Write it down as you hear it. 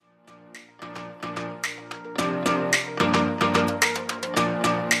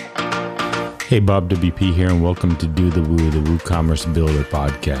Hey, Bob WP here, and welcome to Do the Woo, the WooCommerce Builder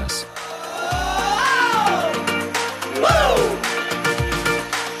podcast.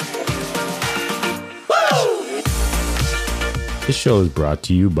 This show is brought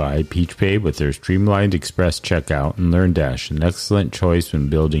to you by PeachPay with their streamlined express checkout and LearnDash, an excellent choice when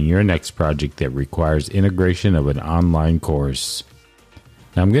building your next project that requires integration of an online course.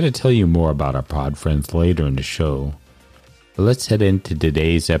 Now, I'm going to tell you more about our pod friends later in the show, but let's head into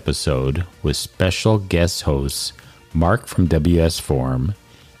today's episode with special guest hosts Mark from WS Form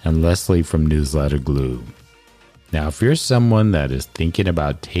and Leslie from Newsletter Glue. Now, if you're someone that is thinking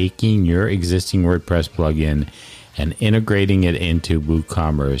about taking your existing WordPress plugin and integrating it into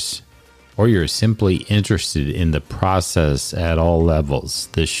WooCommerce, or you're simply interested in the process at all levels,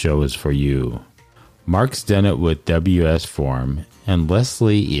 this show is for you. Mark's done it with WS Form, and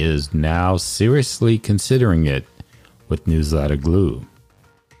Leslie is now seriously considering it with Newsletter Glue.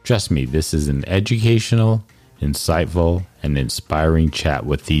 Trust me, this is an educational, insightful, and inspiring chat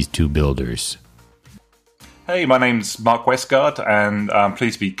with these two builders. Hey, my name's Mark Westgard, and I'm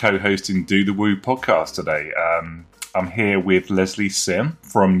pleased to be co-hosting Do the Woo podcast today. I'm here with Leslie Sim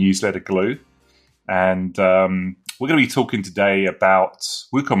from Newsletter Glue, and we're going to be talking today about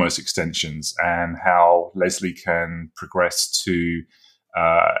WooCommerce extensions and how Leslie can progress to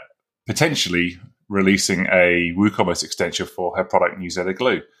potentially releasing a WooCommerce extension for her product Newsletter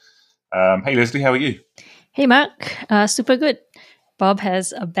Glue. Hey, Leslie, how are you? Hey, Mark. Super good. Bob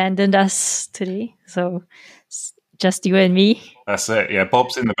has abandoned us today, so it's just you and me. That's it. Yeah,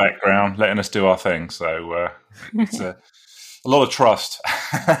 Bob's in the background letting us do our thing, so it's a lot of trust.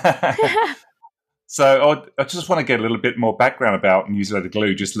 So I just want to get a little bit more background about Newsletter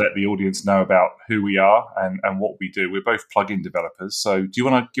Glue, just let the audience know about who we are and what we do. We're both plugin developers. So do you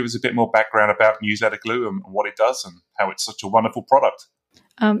want to give us a bit more background about Newsletter Glue and what it does and how it's such a wonderful product?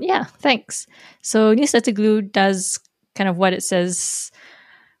 Yeah, thanks. So Newsletter Glue does kind of what it says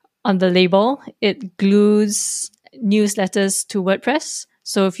on the label. It glues newsletters to WordPress.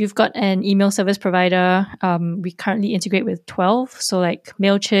 So if you've got an email service provider, we currently integrate with 12. So like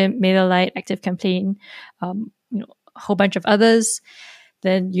MailChimp, MailerLite, ActiveCampaign, a whole bunch of others.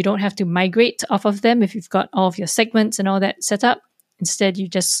 Then you don't have to migrate off of them if you've got all of your segments and all that set up. Instead, you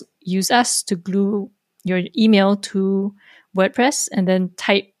just use us to glue your email to WordPress, and then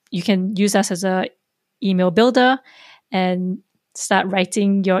you can use us as a email builder and start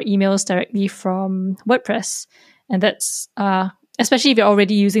writing your emails directly from WordPress. And that's especially if you're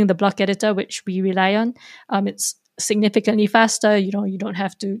already using the block editor, which we rely on, it's significantly faster. You don't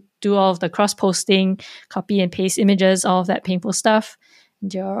have to do all of the cross-posting, copy and paste images, all of that painful stuff.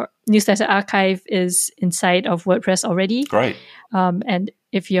 And your newsletter archive is inside of WordPress already. Great. And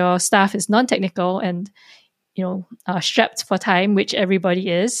if your staff is non-technical and strapped for time, which everybody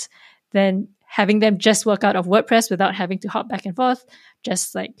is, then having them just work out of WordPress without having to hop back and forth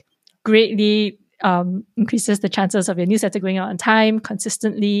just like greatly increases the chances of your newsletter going out on time,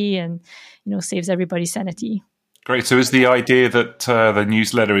 consistently, and saves everybody's sanity. Great. So is the idea that the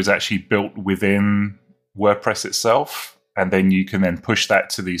newsletter is actually built within WordPress itself, and then you can then push that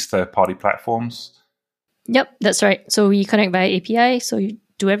to these third-party platforms? Yep, that's right. So we connect via API, so you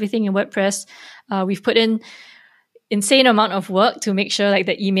do everything in WordPress. We've put in insane amount of work to make sure like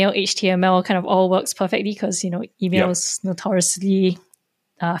the email HTML kind of all works perfectly, because email is notoriously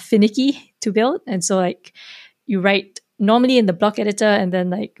finicky to build. And so like you write normally in the block editor, and then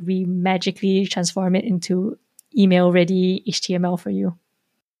like we magically transform it into email ready HTML for you.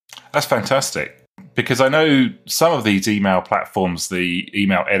 That's fantastic, because I know some of these email platforms, the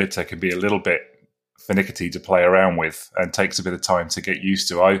email editor can be a little bit finicky to play around with and takes a bit of time to get used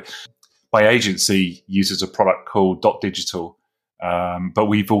to. My agency uses a product called Dot Digital, but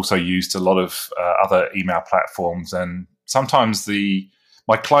we've also used a lot of other email platforms, and sometimes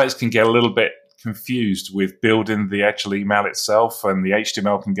my clients can get a little bit confused with building the actual email itself, and the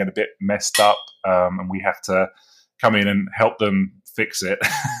HTML can get a bit messed up, and we have to come in and help them fix it.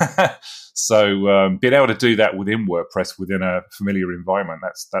 So being able to do that within WordPress, within a familiar environment,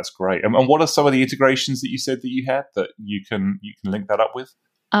 that's great. And what are some of the integrations that you said that you had that you can link that up with?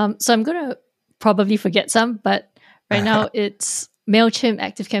 So I'm going to probably forget some, but right now it's MailChimp,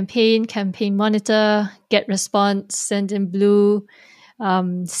 ActiveCampaign, Campaign Monitor, GetResponse, Sendinblue,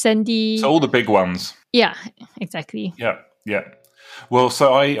 Sendy. So all the big ones. Yeah, exactly. Yeah. Well,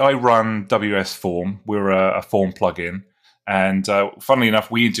 so I run WS Form. We're a form plugin. And funnily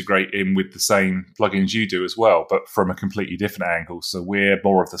enough, we integrate in with the same plugins you do as well, but from a completely different angle. So we're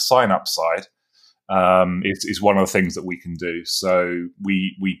more of the sign-up side. Is one of the things that we can do. So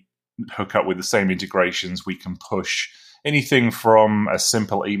we hook up with the same integrations. We can push anything from a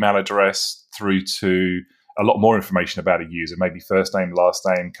simple email address through to a lot more information about a user, maybe first name, last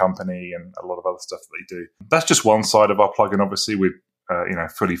name, company, and a lot of other stuff that they do. That's just one side of our plugin. Obviously, with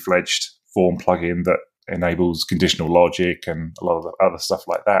fully fledged form plugin that enables conditional logic and a lot of other stuff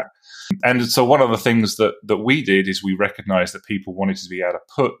like that. And so one of the things that we did is we recognized that people wanted to be able to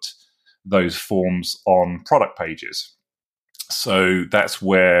put those forms on product pages. So that's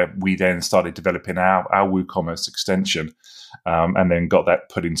where we then started developing our WooCommerce extension, and then got that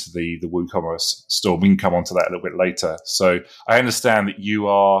put into the WooCommerce store. We can come on to that a little bit later. So I understand that you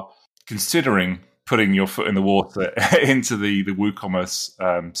are considering putting your foot in the water into the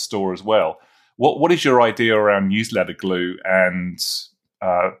WooCommerce store as well. What is your idea around Newsletter Glue and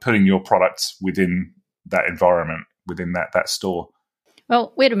putting your products within that environment, within that store?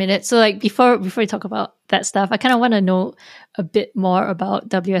 Well, wait a minute. So like before we talk about that stuff, I kind of want to know a bit more about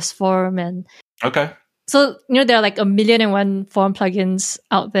WS Form. And okay. So, there are like 1,000,001 form plugins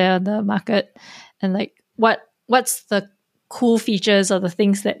out there in the market. And like what's the cool features or the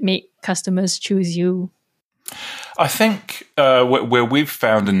things that make customers choose you? I think where we've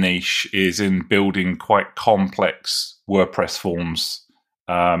found a niche is in building quite complex WordPress forms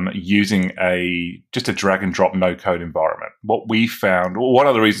using just a drag and drop no code environment. What we found, one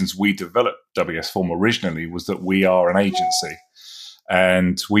of the reasons we developed WS Form originally was that we are an agency.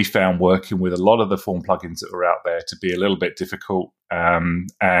 And we found working with a lot of the form plugins that were out there to be a little bit difficult.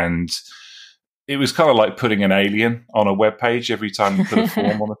 And it was kind of like putting an alien on a web page every time you put a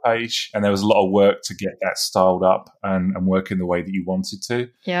form on the page. And there was a lot of work to get that styled up and work in the way that you wanted to.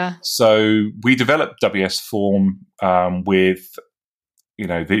 Yeah. So we developed WS Form with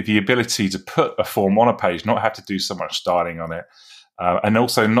the ability to put a form on a page, not have to do so much styling on it, and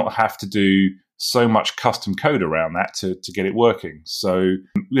also not have to do so much custom code around that to get it working. So,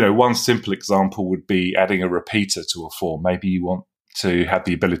 one simple example would be adding a repeater to a form. Maybe you want to have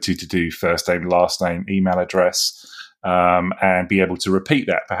the ability to do first name, last name, email address, and be able to repeat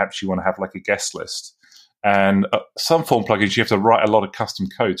that. Perhaps you want to have like a guest list. And some form plugins, you have to write a lot of custom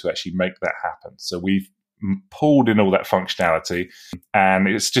code to actually make that happen. So we've pulled in all that functionality, and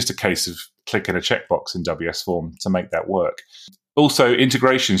it's just a case of clicking a checkbox in WS Form to make that work. Also,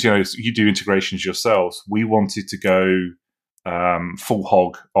 integrations, you do integrations yourselves. We wanted to go full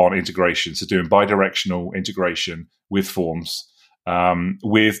hog on integration, so doing bidirectional integration with forms.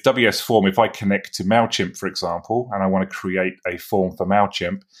 With WS Form, if I connect to MailChimp, for example, and I want to create a form for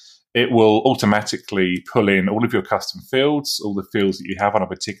MailChimp, it will automatically pull in all of your custom fields, all the fields that you have on a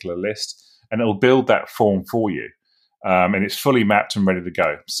particular list, and it will build that form for you. And it's fully mapped and ready to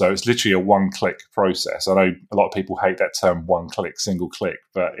go. So it's literally a one-click process. I know a lot of people hate that term one-click, single click,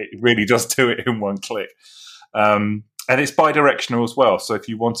 but it really does do it in one click. And it's bidirectional as well. So if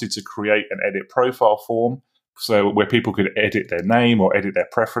you wanted to create an edit profile form, so where people could edit their name or edit their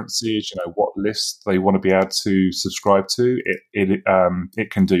preferences, what list they want to be able to subscribe to, it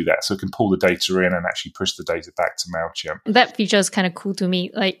can do that. So it can pull the data in and actually push the data back to MailChimp. That feature is kind of cool to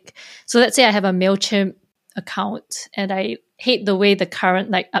me. Like, so let's say I have a MailChimp account and I hate the way the current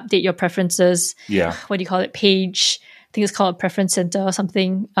update your preferences. Yeah. What do you call it? Page. I think it's called a preference center or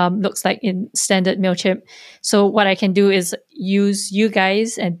something. Looks like in standard MailChimp. So what I can do is use you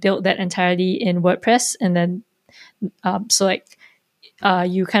guys and build that entirely in WordPress, and then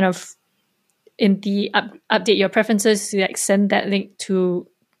you kind of in the update your preferences, you send that link to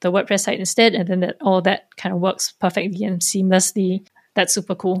the WordPress site instead, and then all that kind of works perfectly and seamlessly. That's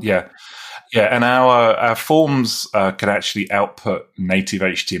super cool. Yeah. Yeah, and our forms can actually output native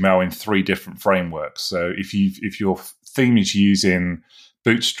HTML in 3 different frameworks. So if your theme is using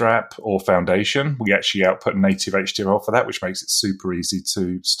Bootstrap or Foundation, we actually output native HTML for that, which makes it super easy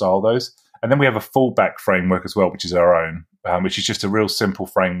to style those. And then we have a fallback framework as well, which is our own, which is just a real simple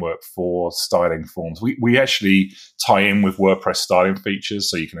framework for styling forms. We actually tie in with WordPress styling features,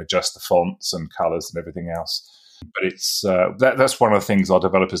 so you can adjust the fonts and colors and everything else. But it's that's one of the things our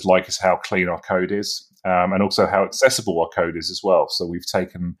developers like, is how clean our code is, and also how accessible our code is as well. So we've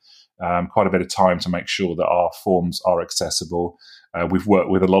taken quite a bit of time to make sure that our forms are accessible. We've worked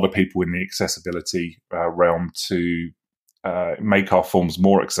with a lot of people in the accessibility realm to make our forms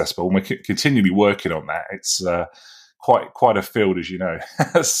more accessible, and we're continually working on that. It's quite a field, as you know.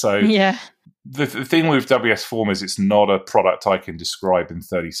 So yeah. The thing with WS Form is it's not a product I can describe in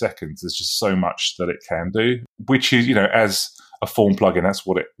 30 seconds. There's just so much that it can do, which is, as a form plugin, that's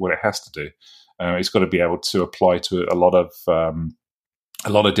what it has to do. It's got to be able to apply to a lot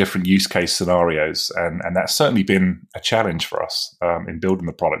of different use case scenarios, and that's certainly been a challenge for us in building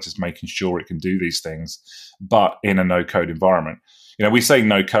the product, is making sure it can do these things, but in a no-code environment. We say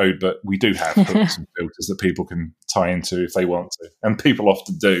no code, but we do have hooks and filters that people can tie into if they want to, and people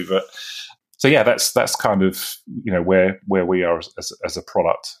often do. But So yeah, that's kind of where we are as a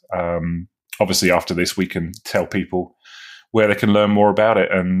product. Obviously, after this, we can tell people where they can learn more about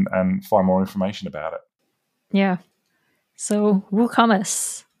it and find more information about it. Yeah. So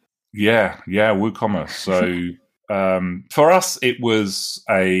WooCommerce. Yeah, WooCommerce. So for us, it was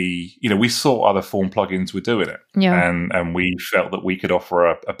we saw other form plugins were doing it, and we felt that we could offer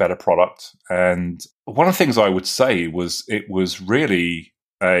a better product. And one of the things I would say was it was really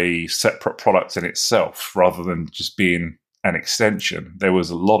a separate product in itself rather than just being an extension. There was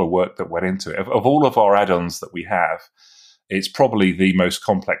a lot of work that went into it. Of all of our add-ons that we have, it's probably the most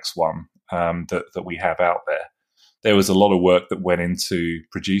complex one that we have out there. There was a lot of work that went into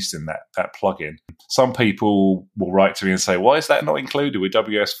producing that plugin. Some people will write to me and say, why is that not included with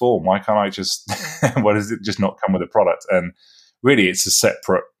WS Form? Why can't I just, why does it just not come with a product? And really, it's a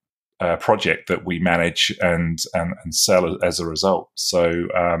separate project that we manage and sell as a result. So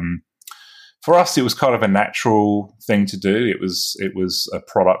for us, it was kind of a natural thing to do. It was a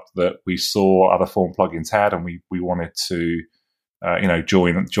product that we saw other form plugins had, and we wanted to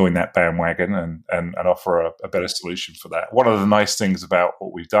join that bandwagon and offer a better solution for that. One of the nice things about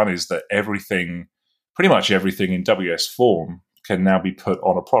what we've done is that pretty much everything in WS Form can now be put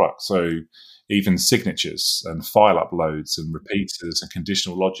on a product. So even signatures and file uploads and repeaters and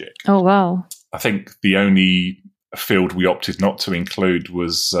conditional logic. Oh, wow. I think the only field we opted not to include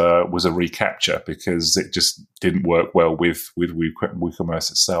was a reCAPTCHA because it just didn't work well with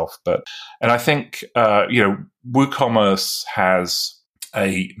WooCommerce itself. And I think WooCommerce has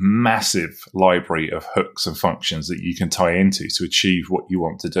a massive library of hooks and functions that you can tie into to achieve what you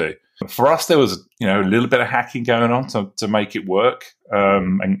want to do. For us, there was a little bit of hacking going on to make it work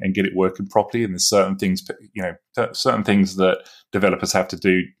and get it working properly. And there's certain things that developers have to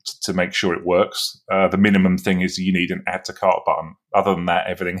do to make sure it works. The minimum thing is you need an add to cart button. Other than that,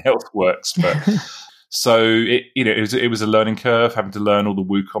 everything else works. But so it was a learning curve, having to learn all the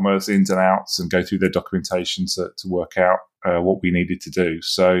WooCommerce ins and outs and go through their documentation to work out what we needed to do.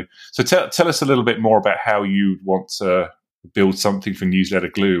 So tell us a little bit more about how you want to build something for Newsletter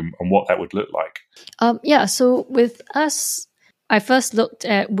Glue and what that would look like. So with us, I first looked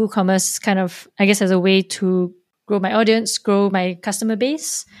at WooCommerce kind of, I guess, as a way to grow my audience, grow my customer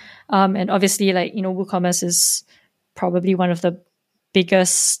base. And obviously, WooCommerce is probably one of the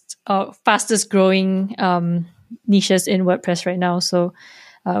biggest, fastest growing niches in WordPress right now. So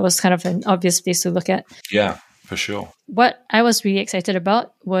it was kind of an obvious place to look at. Yeah, for sure. What I was really excited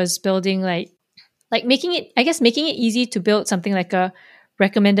about was building making it easy to build something like a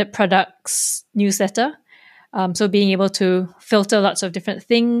recommended products newsletter. So being able to filter lots of different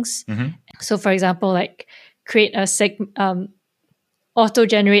things. Mm-hmm. So for example, create a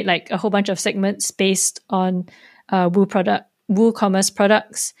auto-generate a whole bunch of segments based on WooCommerce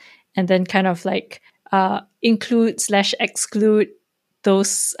products, and then kind of include/exclude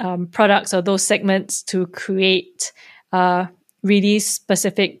those products or those segments to create really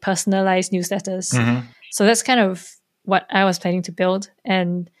specific personalized newsletters. Mm-hmm. So that's kind of what I was planning to build.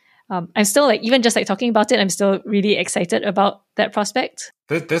 And I'm still even just talking about it, I'm still really excited about that prospect.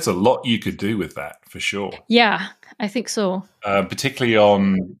 There's a lot you could do with that for sure. Yeah, I think so. Particularly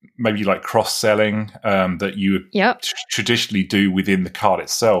on maybe cross-selling that you would traditionally do within the card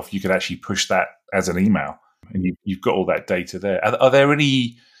itself. You could actually push that as an email, and you've got all that data there. Are there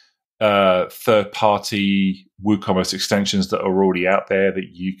any third-party WooCommerce extensions that are already out there that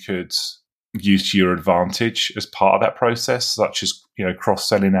you could use to your advantage as part of that process, such as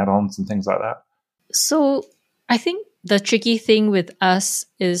cross-selling add-ons and things like that? So I think the tricky thing with us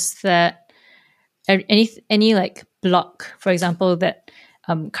is that any block, for example, that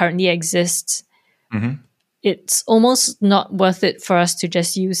currently exists, mm-hmm. It's almost not worth it for us to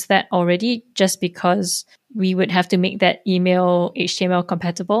just use that already, just because we would have to make that email HTML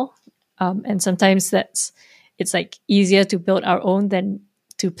compatible. And sometimes it's easier to build our own than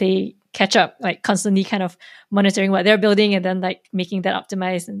to play catch up, constantly kind of monitoring what they're building and then making that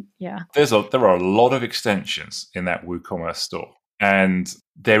optimized. And yeah, there are a lot of extensions in that WooCommerce store, and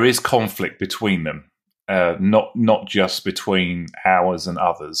there is conflict between them. Not just between ours and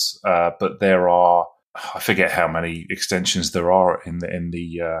others, but there are, I forget how many extensions there are in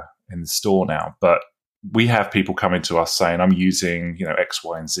the store now. But we have people coming to us saying, "I'm using X,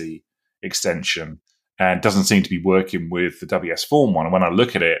 Y, and Z extension, and it doesn't seem to be working with the WS Form one." And when I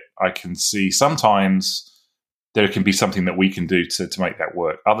look at it, I can see sometimes there can be something that we can do to make that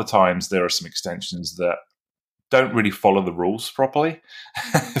work. Other times there are some extensions that don't really follow the rules properly,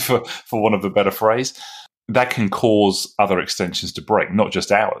 for want of a better phrase. That can cause other extensions to break, not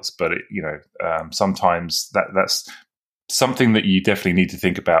just ours, but sometimes that's something that you definitely need to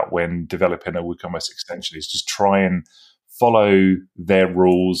think about when developing a WooCommerce extension is just try and follow their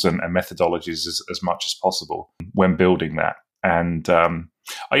rules and methodologies as much as possible when building that. And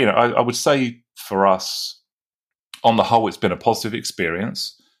I would say for us, on the whole, it's been a positive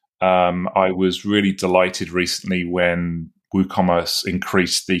experience. I was really delighted recently when WooCommerce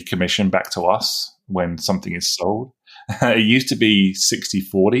increased the commission back to us when something is sold. It used to be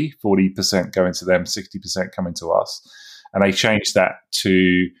 60-40, 40% going to them, 60% coming to us. And they changed that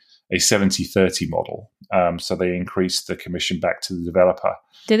to a 70-30 model. So they increased the commission back to the developer.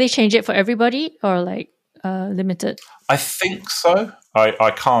 Did they change it for everybody or like limited? I think so.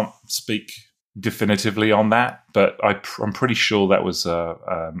 I can't speak definitively on that, but I'm pretty sure that was a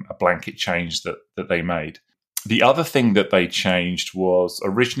blanket change that they made. The other thing that they changed was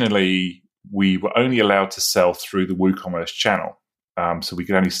originally we were only allowed to sell through the WooCommerce channel. So we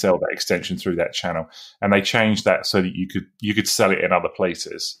could only sell that extension through that channel. And they changed that so that you could sell it in other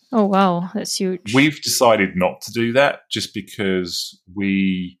places. Oh, wow. That's huge. We've decided not to do that just because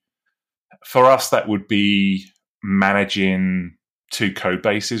for us, that would be managing two code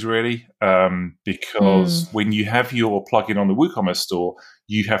bases, really. Because when you have your plugin on the WooCommerce store,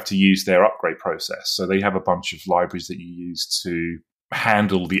 you have to use their upgrade process. So they have a bunch of libraries that you use to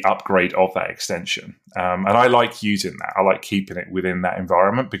handle the upgrade of that extension. And I like using that. I like keeping it within that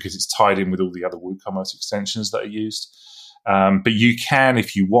environment because it's tied in with all the other WooCommerce extensions that are used. But you can,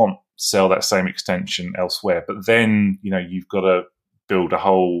 if you want, sell that same extension elsewhere. But then, you've got to build a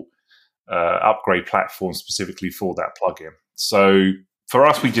whole upgrade platform specifically for that plugin. So for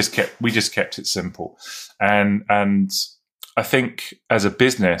us, we just kept it simple. And I think as a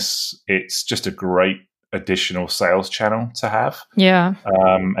business, it's just a great additional sales channel to have. Yeah.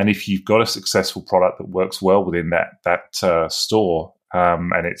 And if you've got a successful product that works well within that store,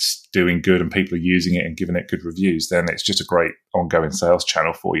 and it's doing good and people are using it and giving it good reviews, then it's just a great ongoing sales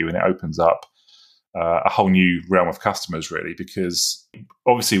channel for you. And it opens up a whole new realm of customers, really, because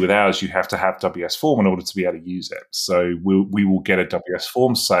obviously with ours, you have to have WS Form in order to be able to use it. So we will get a WS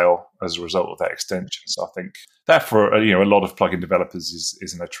Form sale as a result of that extension. So I think that for a lot of plugin developers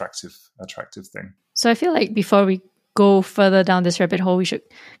is an attractive thing. So I feel like before we go further down this rabbit hole, we should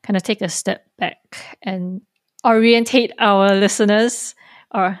kind of take a step back and orientate our listeners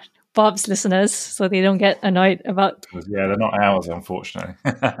or Bob's listeners so they don't get annoyed about... Yeah, they're not ours, unfortunately.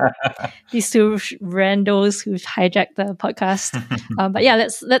 these two randos who've hijacked the podcast. But yeah,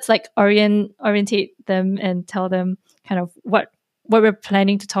 let's like orientate them and tell them kind of what we're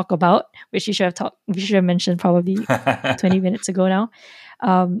planning to talk about, which we should have mentioned probably 20 minutes ago now.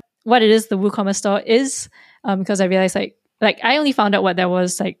 What it is, the WooCommerce store is, because I realized like I only found out what that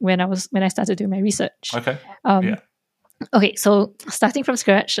was like when I started doing my research. Okay. Yeah. Okay, so starting from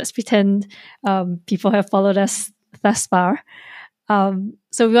scratch, let's pretend people have followed us thus far.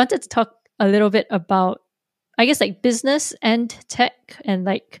 So we wanted to talk a little bit about, I guess, like business and tech and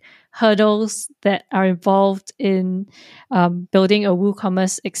like hurdles that are involved in building a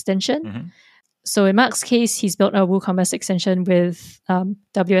WooCommerce extension. Mm-hmm. So in Mark's case, he's built a WooCommerce extension with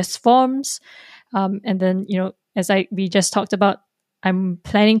WS Forms. And then, as we just talked about, I'm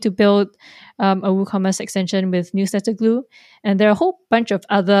planning to build a WooCommerce extension with Newsletter Glue. And there are a whole bunch of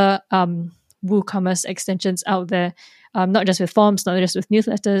other WooCommerce extensions out there, not just with forms, not just with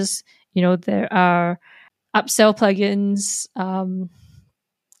newsletters. There are upsell plugins.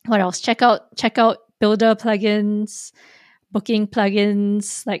 What else? Checkout builder plugins, booking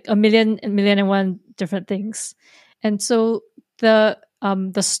plugins, like a million and one different things. And so the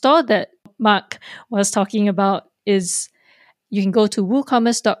store that Mark was talking about is, you can go to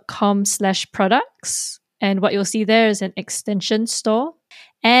woocommerce.com/products, and what you'll see there is an extension store,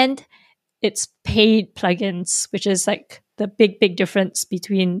 and it's paid plugins, which is like the big difference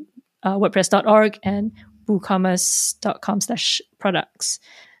between WordPress.org and woocommerce.com/products.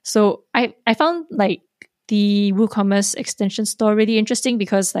 So I found like the WooCommerce extension store really interesting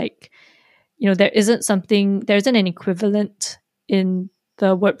because there isn't an equivalent in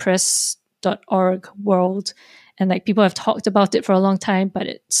the WordPress.org world. And like people have talked about it for a long time, but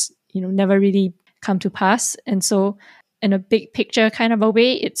it's, never really come to pass. And so in a big picture kind of a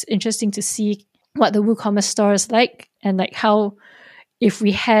way, it's interesting to see what the WooCommerce store is like and like how if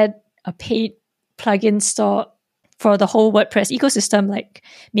we had a paid plugin store for the whole WordPress ecosystem, like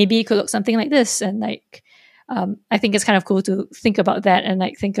maybe it could look something like this. And like, I think it's kind of cool to think about that and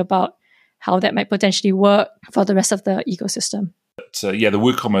like think about how that might potentially work for the rest of the ecosystem. But the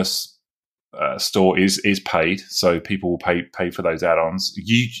WooCommerce store is paid, so people will pay for those add-ons.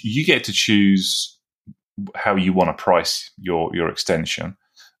 You get to choose how you want to price your extension.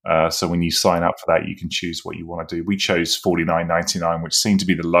 So when you sign up for that, you can choose what you want to do. We chose $49.99, which seemed to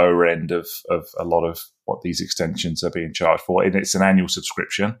be the lower end of a lot of what these extensions are being charged for. And it's an annual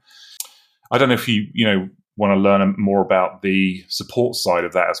subscription. I don't know if you want to learn more about the support side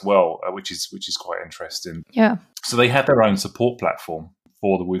of that as well, which is quite interesting. Yeah. So they had their own support platform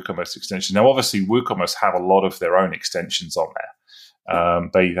for the WooCommerce extension. Now, obviously, WooCommerce have a lot of their own extensions on there.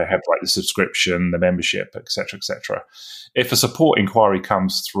 They have like the subscription, the membership, etc., etc. If a support inquiry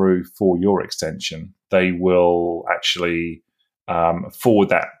comes through for your extension, they will actually forward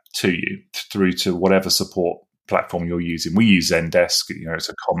that to you through to whatever support platform you're using. We use Zendesk; it's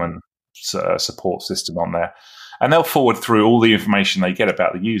a common support system on there, and they'll forward through all the information they get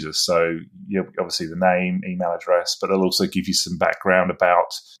about the users. So, obviously the name, email address, but they'll also give you some background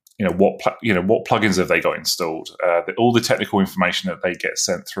about what plugins have they got installed, all the technical information that they get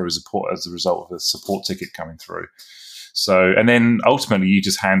sent through as a result of a support ticket coming through. So, and then ultimately you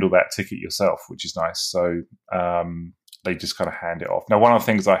just handle that ticket yourself, which is nice. So they just kind of hand it off. Now, one of the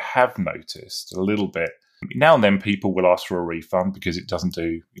things I have noticed a little bit, now and then people will ask for a refund because it doesn't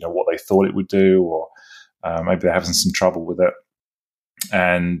do what they thought it would do, or maybe they're having some trouble with it.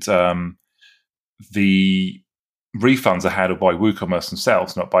 And the refunds are handled by WooCommerce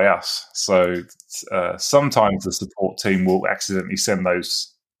themselves, not by us. So sometimes the support team will accidentally send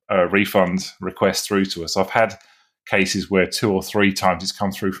those refund requests through to us. I've had cases where 2 or 3 times it's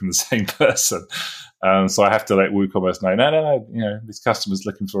come through from the same person. So I have to let WooCommerce know, no, this customer's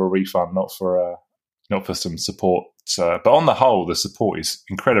looking for a refund, not for some support. But on the whole, the support is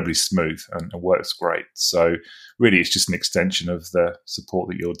incredibly smooth and works great. So really, it's just an extension of the support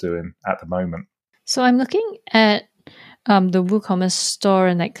that you're doing at the moment. So I'm looking at the WooCommerce store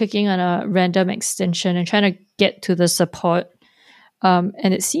and like clicking on a random extension and trying to get to the support.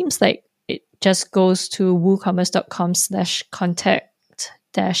 And it seems like it just goes to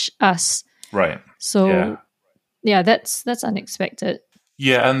woocommerce.com/contact-us. Right. So yeah, that's unexpected.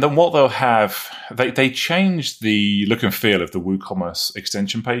 Yeah, and then what they'll have, they changed the look and feel of the WooCommerce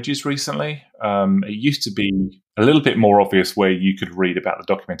extension pages recently. It used to be a little bit more obvious where you could read about the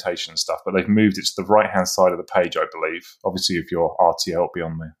documentation and stuff, but they've moved it to the right-hand side of the page, I believe. Obviously, if you're RTL, it'll be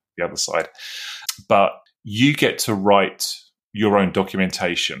on the other side. But you get to write your own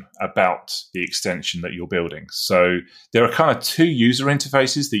documentation about the extension that you're building. So there are kind of 2 user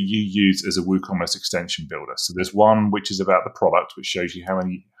interfaces that you use as a WooCommerce extension builder. So there's one which is about the product, which shows you how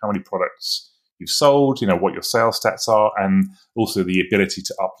many products you've sold, what your sales stats are, and also the ability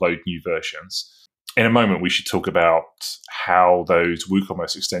to upload new versions. In a moment, we should talk about how those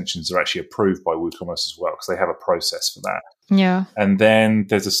WooCommerce extensions are actually approved by WooCommerce as well, because they have a process for that. Yeah. And then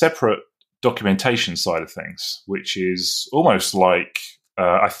there's a separate documentation side of things, which is almost like,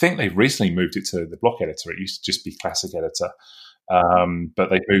 I think they've recently moved it to the block editor. It used to just be Classic Editor, but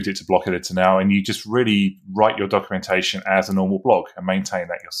they've moved it to block editor now, and you just really write your documentation as a normal blog and maintain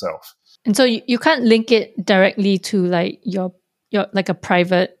that yourself. And so you can't link it directly to like your like a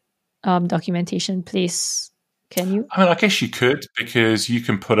private documentation place, can you? I mean, I guess you could, because you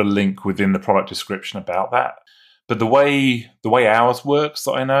can put a link within the product description about that. But the way ours works,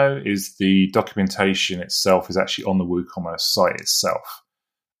 that I know, is the documentation itself is actually on the WooCommerce site itself.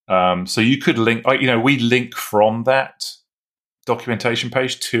 So you could link, we link from that documentation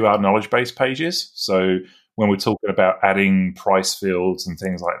page to our knowledge base pages. So when we're talking about adding price fields and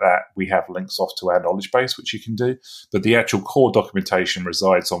things like that, we have links off to our knowledge base, which you can do. But the actual core documentation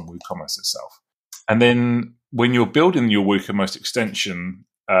resides on WooCommerce itself. And then when you're building your WooCommerce extension,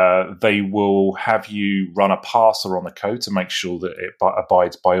 they will have you run a parser on the code to make sure that it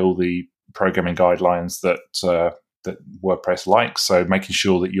abides by all the programming guidelines that WordPress likes. So making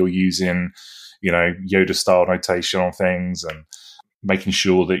sure that you're using, Yoda-style notation on things, and making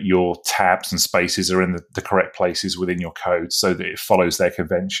sure that your tabs and spaces are in the correct places within your code so that it follows their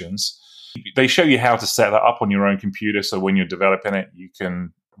conventions. They show you how to set that up on your own computer, so when you're developing it, you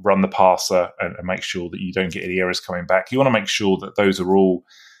can run the parser and make sure that you don't get any errors coming back. You want to make sure that those are all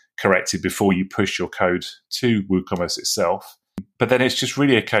corrected before you push your code to WooCommerce itself. But then it's just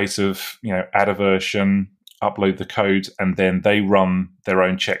really a case of, add a version, upload the code, and then they run their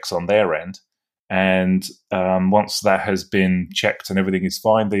own checks on their end. And once that has been checked and everything is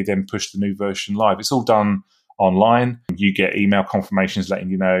fine, they then push the new version live. It's all done online. You get email confirmations letting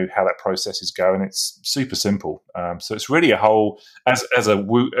you know how that process is going. It's super simple. So it's really a whole, as a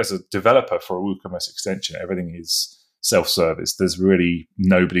developer for a WooCommerce extension, everything is self-service. There's really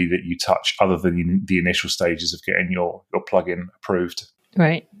nobody that you touch other than the initial stages of getting your plugin approved.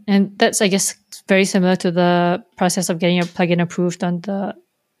 Right. And that's, I guess, very similar to the process of getting your plugin approved on the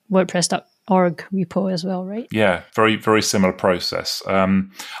WordPress .org repo as well, right? Yeah, very, very similar process.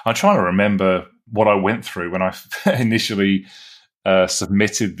 I'm trying to remember what I went through when I initially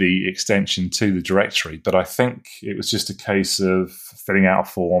submitted the extension to the directory, but I think it was just a case of filling out a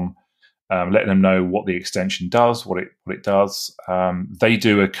form, letting them know what the extension does, what it does. They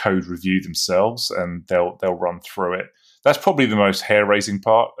do a code review themselves, and they'll run through it. That's probably the most hair-raising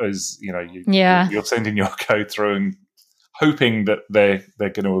part. Is you're sending your code through and hoping that they're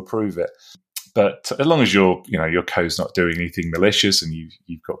going to approve it. But as long as your code's not doing anything malicious, and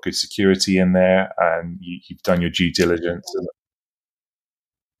you've got good security in there, and you've done your due diligence. And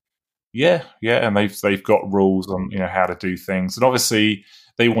they've got rules on how to do things, and obviously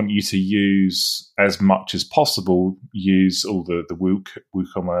they want you to use as much as possible. Use all the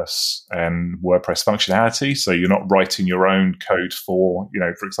WooCommerce and WordPress functionality, so you're not writing your own code for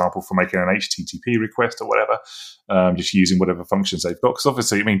example, for making an HTTP request or whatever. Just using whatever functions they've got, because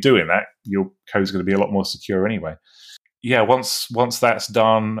obviously, doing that, your code's going to be a lot more secure anyway. Yeah, once that's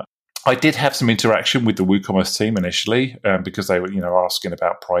done. I did have some interaction with the WooCommerce team initially because they were, asking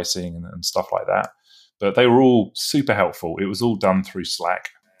about pricing and stuff like that. But they were all super helpful. It was all done through Slack.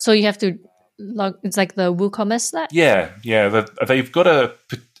 So you have to log. It's like the WooCommerce Slack. Yeah. They've got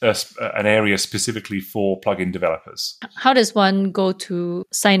an area specifically for plugin developers. How does one go to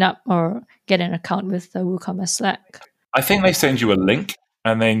sign up or get an account with the WooCommerce Slack? I think they send you a link,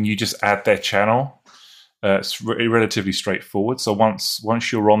 and then you just add their channel. It's relatively straightforward. So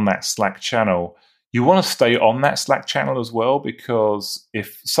once you're on that Slack channel, you want to stay on that Slack channel as well, because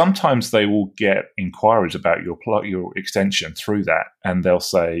if sometimes they will get inquiries about your extension through that, and they'll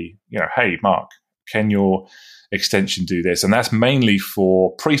say, hey, Mark, can your extension do this? And that's mainly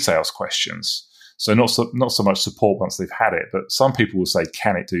for pre-sales questions. So not so much support once they've had it, but some people will say,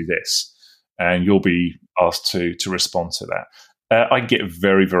 can it do this? And you'll be asked to respond to that. I get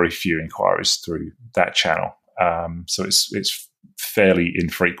very, very few inquiries through that channel. So it's fairly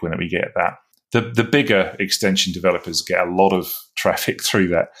infrequent that we get that. The bigger extension developers get a lot of traffic through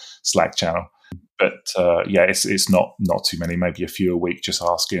that Slack channel. But it's not too many, maybe a few a week, just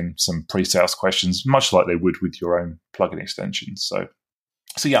asking some pre-sales questions, much like they would with your own plugin extensions. So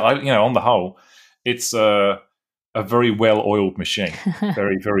yeah, on the whole, it's a very well-oiled machine,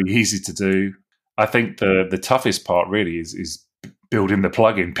 very, very easy to do. I think the toughest part really is building the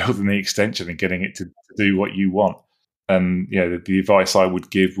plugin, building the extension, and getting it to do what you want. And the advice I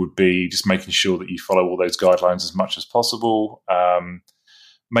would give would be just making sure that you follow all those guidelines as much as possible.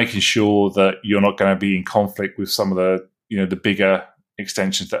 Making sure that you're not going to be in conflict with some of the bigger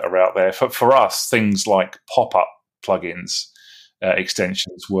extensions that are out there. For us, things like pop-up plugins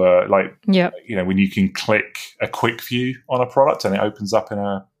extensions were like, when you can click a quick view on a product and it opens up in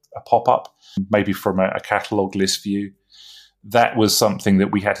a pop-up, maybe from a catalog list view. That was something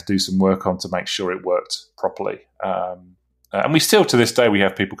that we had to do some work on to make sure it worked properly. And we still, to this day, we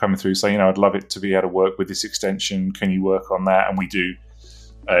have people coming through saying, I'd love it to be able to work with this extension. Can you work on that? And we do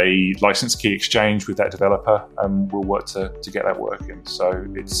a license key exchange with that developer, and we'll work to get that working. So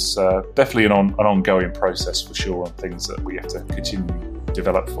it's definitely an ongoing process for sure, and things that we have to continue to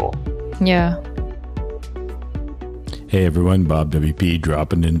develop for. Yeah. Hey everyone, Bob WP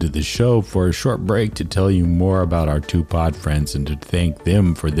dropping into the show for a short break to tell you more about our two pod friends and to thank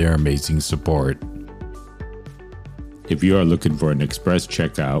them for their amazing support. If you are looking for an express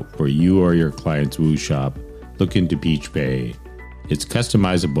checkout for you or your client's Woo shop, look into PeachPay. It's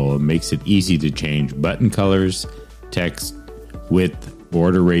customizable and makes it easy to change button colors, text, width,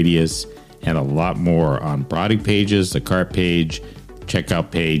 border radius, and a lot more on product pages, the cart page, checkout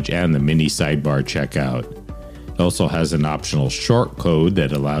page, and the mini sidebar checkout. It also has an optional short code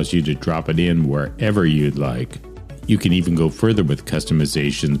that allows you to drop it in wherever you'd like. You can even go further with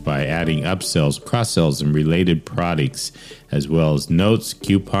customizations by adding upsells, cross-sells, and related products, as well as notes,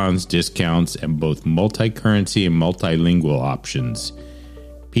 coupons, discounts, and both multi-currency and multilingual options.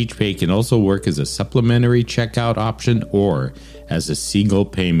 PeachPay can also work as a supplementary checkout option or as a single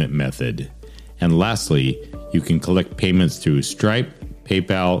payment method. And lastly, you can collect payments through Stripe,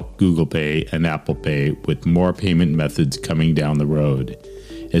 PayPal, Google Pay, and Apple Pay, with more payment methods coming down the road.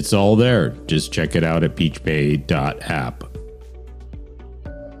 It's all there. Just check it out at peachpay.app.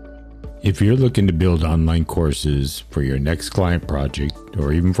 If you're looking to build online courses for your next client project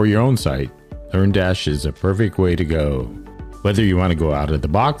or even for your own site, LearnDash is a perfect way to go. Whether you want to go out of the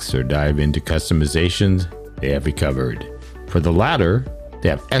box or dive into customizations, they have you covered. For the latter, they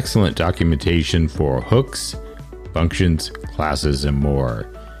have excellent documentation for hooks, functions, classes, and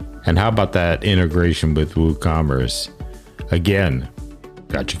more. And how about that integration with WooCommerce? Again,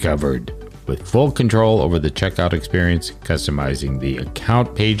 got you covered. with full control over the checkout experience, customizing the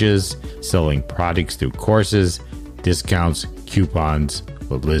account pages, selling products through courses, discounts, coupons,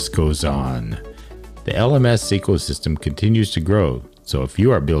 the list goes on. The LMS ecosystem continues to grow, so if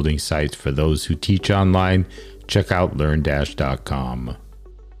you are building sites for those who teach online, check out LearnDash.com.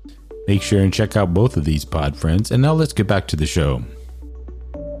 Make sure and check out both of these pod friends, and now let's get back to the show.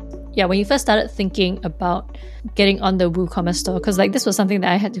 Yeah, when you first started thinking about getting on the WooCommerce store, because like this was something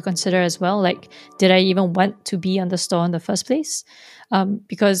that I had to consider as well. Like, did I even want to be on the store in the first place?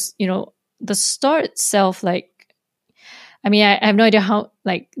 Because, you know, the store itself, like, I mean, I have no idea how,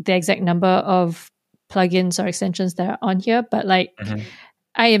 like, the exact number of plugins or extensions that are on here, but like,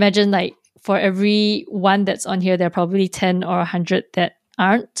 I imagine like for every one that's on here, there are probably 10 or 100 that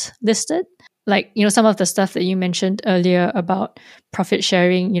aren't listed. Like, you know, some of the stuff that you mentioned earlier about profit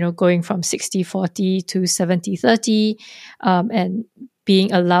sharing, you know, going from 60-40 to 70-30, and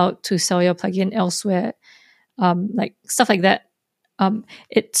being allowed to sell your plugin elsewhere, like stuff like that.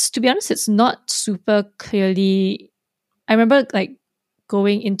 It's, to be honest, it's not super clearly. I remember like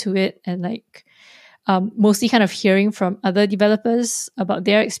going into it and like mostly kind of hearing from other developers about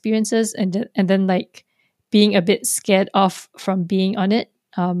their experiences, and then like being a bit scared off from being on it.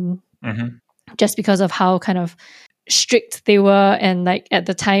 Just because of how kind of strict they were, and like at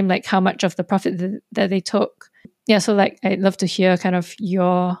the time, like how much of the profit that they took. Yeah, so like I'd love to hear kind of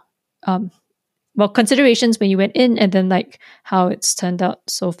your considerations when you went in, and then like how it's turned out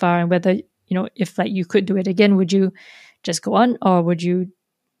so far, and whether, you know, if like you could do it again, would you just go on, or would you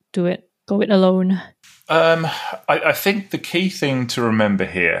go it alone? I think the key thing to remember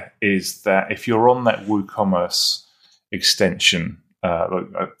here is that if you're on that WooCommerce extension,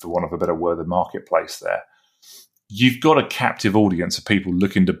 for want of a better word, the marketplace there, you've got a captive audience of people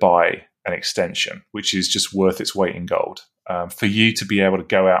looking to buy an extension, which is just worth its weight in gold. For you to be able to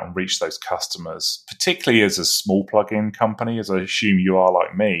go out and reach those customers, particularly as a small plugin company, as I assume you are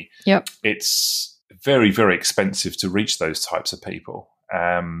like me, it's very, very expensive to reach those types of people.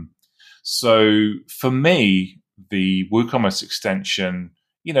 So for me, the WooCommerce extension,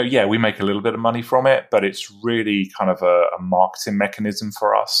 you know, yeah, we make a little bit of money from it, but it's really kind of a marketing mechanism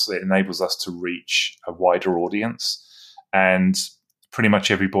for us. It enables us to reach a wider audience, and pretty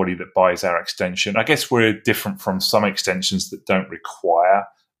much everybody that buys our extension. I guess we're different from some extensions that don't require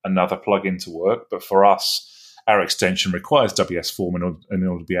another plugin to work, but for us, our extension requires WS Form in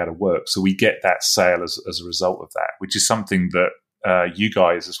order to be able to work. So we get that sale as a result of that, which is something that you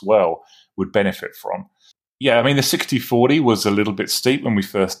guys as well would benefit from. Yeah, I mean, the 60-40 was a little bit steep when we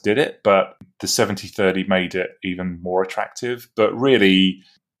first did it, but the 70-30 made it even more attractive. But really,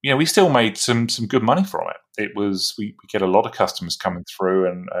 you know, we still made some good money from it. It was, we get a lot of customers coming through,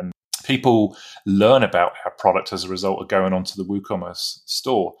 and people learn about our product as a result of going onto the WooCommerce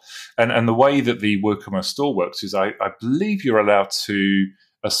store. And the way that the WooCommerce store works is I believe you're allowed to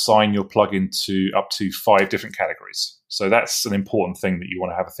assign your plugin to up to 5 different categories. So that's an important thing that you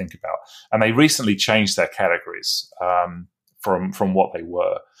want to have a think about. And they recently changed their categories from what they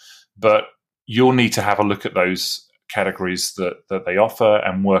were. But you'll need to have a look at those categories that they offer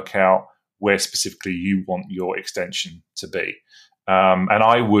and work out where specifically you want your extension to be. And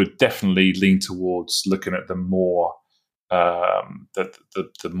I would definitely lean towards looking at the more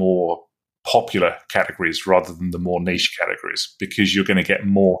the more popular categories rather than the more niche categories, because you're going to get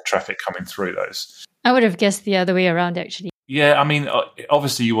more traffic coming through those. I would have guessed the other way around, actually. Yeah, I mean,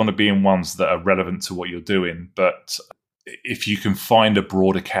 obviously you want to be in ones that are relevant to what you're doing, but if you can find a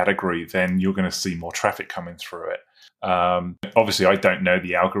broader category, then you're going to see more traffic coming through it. Obviously, I don't know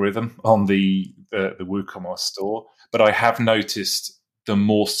the algorithm on the WooCommerce store, but I have noticed the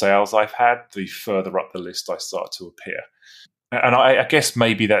more sales I've had, the further up the list I start to appear. And I guess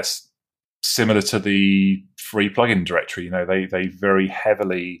maybe that's similar to the free plugin directory. You know, they very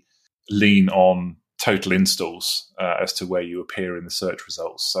heavily lean on total installs as to where you appear in the search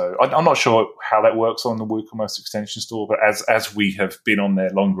results. So I'm not sure how that works on the WooCommerce extension store, but as we have been on there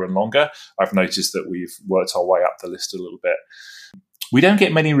longer and longer, I've noticed that we've worked our way up the list a little bit. We don't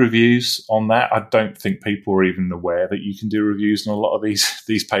get many reviews on that. I don't think people are even aware that you can do reviews on a lot of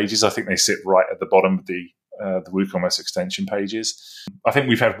these pages. I think they sit right at the bottom of the WooCommerce extension pages. I think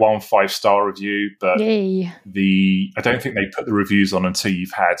we've had 1 5-star review, but I don't think they put the reviews on until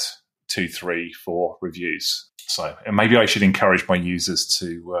you've had 2, 3, 4 reviews. So and maybe I should encourage my users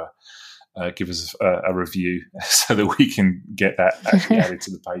to give us a review so that we can get that actually added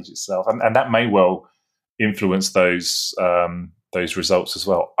to the page itself, and that may well influence those results as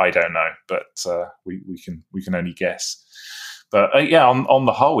well. I don't know, but we can only guess. But yeah, on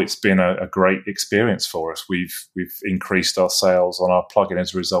the whole, it's been a great experience for us. We've increased our sales on our plugin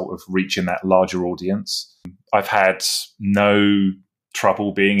as a result of reaching that larger audience. I've had no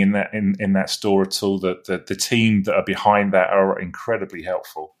trouble being in that store at all. The team that are behind that are incredibly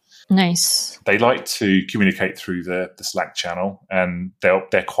helpful. Nice. They like to communicate through the Slack channel, and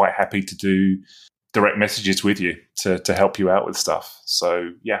they're quite happy to do direct messages with you to help you out with stuff. So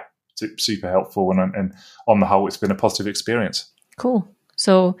yeah, super helpful, and on the whole, it's been a positive experience. Cool.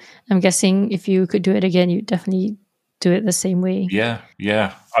 So I'm guessing if you could do it again, you'd definitely do it the same way. Yeah.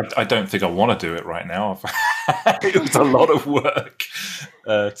 I don't think I want to do it right now. It was a lot of work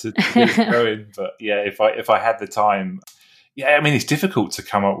to get it going, but yeah, if I had the time. Yeah, I mean, it's difficult to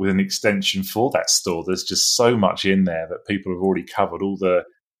come up with an extension for that store. There's just so much in there that people have already covered. All the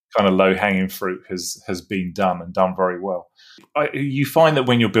kind of low-hanging fruit has been done and done very well. You find that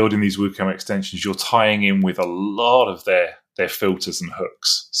when you're building these WooCommerce extensions, you're tying in with a lot of their filters and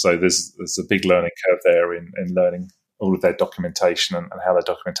hooks. So there's a big learning curve there in learning all of their documentation and how their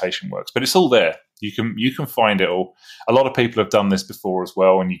documentation works. But it's all there. You can find it all. A lot of people have done this before as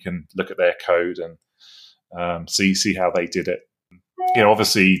well, and you can look at their code and see how they did it. You know,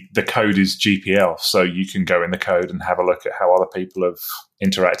 obviously the code is GPL, so you can go in the code and have a look at how other people have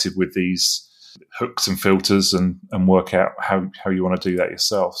interacted with these hooks and filters and work out how you want to do that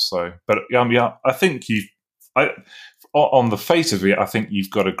yourself. So, but yeah, I think on the face of it, I think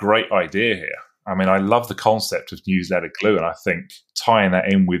you've got a great idea here. I mean, I love the concept of newsletter glue, and I think tying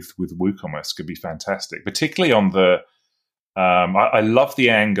that in with WooCommerce could be fantastic, particularly on the. I love the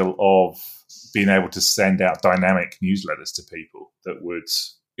angle of being able to send out dynamic newsletters to people that would,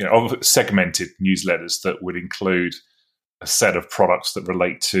 segmented newsletters that would include a set of products that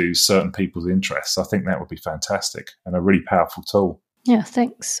relate to certain people's interests. I think that would be fantastic and a really powerful tool. Yeah,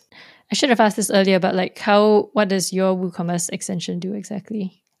 thanks. I should have asked this earlier, but what does your WooCommerce extension do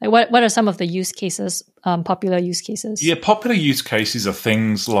exactly? Like what are some of the use cases, popular use cases? Yeah, popular use cases are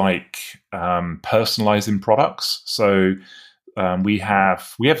things like personalizing products. So we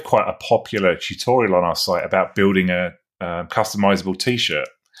have quite a popular tutorial on our site about building a customizable T-shirt.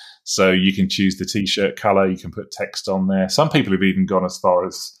 So you can choose the T-shirt color, you can put text on there. Some people have even gone as far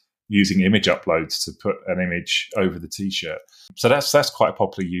as using image uploads to put an image over the T-shirt. So that's quite a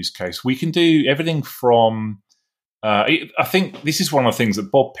popular use case. We can do everything from I think this is one of the things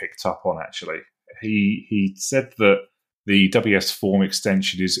that Bob picked up on, actually. He said that the WS Form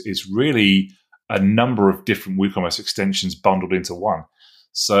extension is really a number of different WooCommerce extensions bundled into one.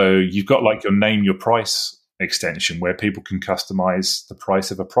 So you've got like your name, your price extension where people can customize the price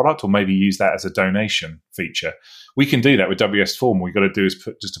of a product or maybe use that as a donation feature. We can do that with WS Form. What we've got to do is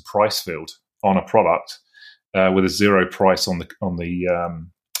put just a price field on a product with a zero price on the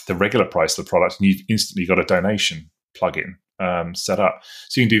regular price of the product, and you've instantly got a donation plugin set up.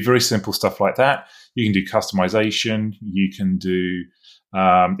 So you can do very simple stuff like that. You can do customization. You can do,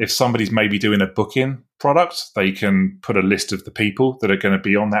 if somebody's maybe doing a book-in product, they can put a list of the people that are going to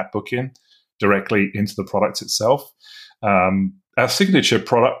be on that book-in directly into the product itself. Our signature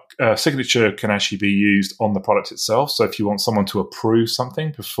can actually be used on the product itself. So if you want someone to approve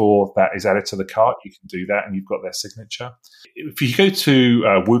something before that is added to the cart, you can do that and you've got their signature. If you go to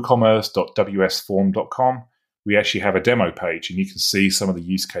woocommerce.wsform.com, we actually have a demo page and you can see some of the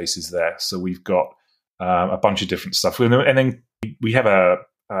use cases there. So we've got a bunch of different stuff. And then we have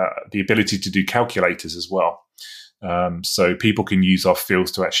the ability to do calculators as well. So people can use our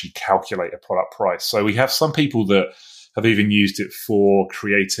fields to actually calculate a product price. So we have some people that have even used it for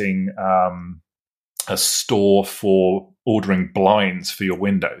creating a store for ordering blinds for your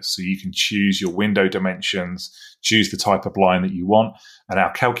windows. So you can choose your window dimensions, choose the type of blind that you want, and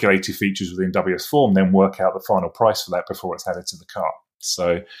our calculator features within WS Form then work out the final price for that before it's added to the cart.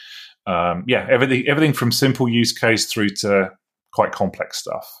 So everything from simple use case through to quite complex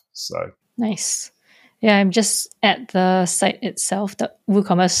stuff. So nice. Yeah, I'm just at the site itself,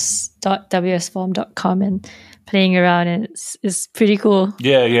 woocommerce.wsform.com, and playing around, and it's pretty cool.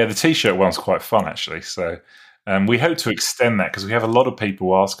 Yeah, the T-shirt one's quite fun, actually. So we hope to extend that because we have a lot of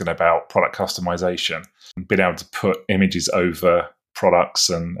people asking about product customization and being able to put images over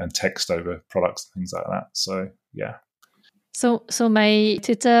products and text over products and things like that. So, yeah. So my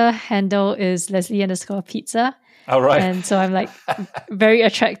Twitter handle is Leslie_pizza. Oh, right. And so I'm very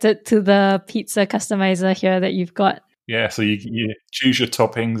attracted to the pizza customizer here that you've got. Yeah, so you choose your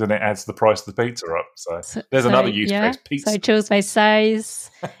toppings and it adds the price of the pizza up. So there's another use case, pizza. So I chose my size.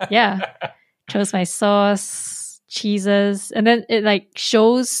 Yeah. Chose my sauce, cheeses, and then it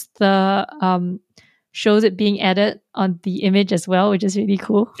shows the shows it being added on the image as well, which is really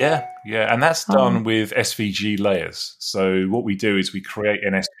cool. Yeah, and that's done with SVG layers. So what we do is we create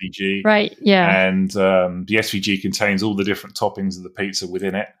an SVG, right? Yeah, and the SVG contains all the different toppings of the pizza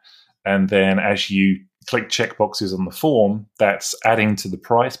within it. And then as you click checkboxes on the form, that's adding to the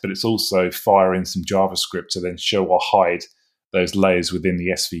price, but it's also firing some JavaScript to then show or hide those layers within the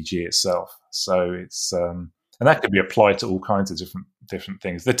SVG itself. So it's and that could be applied to all kinds of different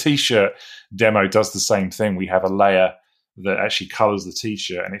things. The T-shirt demo does the same thing. We have a layer that actually colors the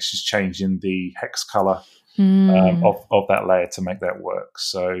T-shirt, and it's just changing the hex color of that layer to make that work.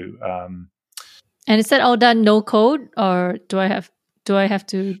 So, and is that all done no code, or do I have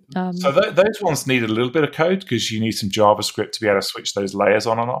to? So those ones need a little bit of code because you need some JavaScript to be able to switch those layers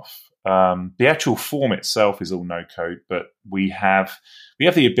on and off. The actual form itself is all no code, but we have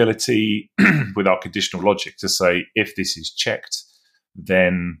the ability with our conditional logic to say if this is checked,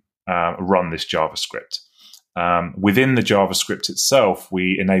 then run this JavaScript. Within the JavaScript itself,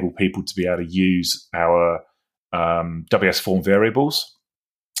 we enable people to be able to use our WS Form variables.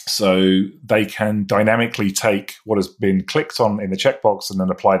 So they can dynamically take what has been clicked on in the checkbox and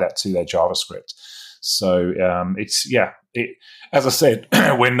then apply that to their JavaScript. So as I said,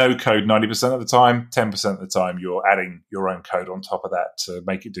 we're no code 90% of the time. 10% of the time, you're adding your own code on top of that to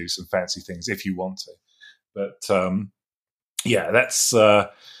make it do some fancy things if you want to. But that's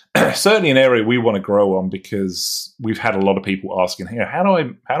certainly an area we want to grow on because we've had a lot of people asking, how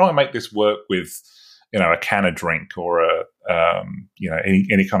do I make this work with a can of drink or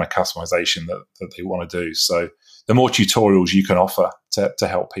any kind of customization that they want to do. So the more tutorials you can offer to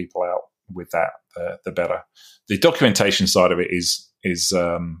help people out with that, the better. The documentation side of it is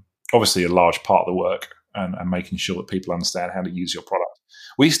obviously a large part of the work and making sure that people understand how to use your product.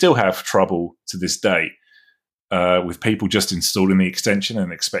 We still have trouble to this day with people just installing the extension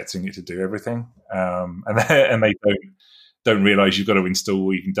and expecting it to do everything, and they don't realize you've got to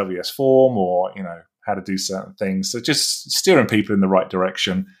install even WS Form or how to do certain things. So just steering people in the right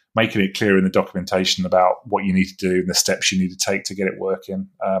direction, making it clear in the documentation about what you need to do and the steps you need to take to get it working,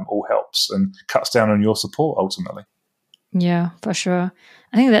 all helps and cuts down on your support ultimately. Yeah, for sure.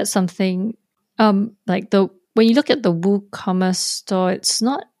 I think that's something when you look at the WooCommerce store, it's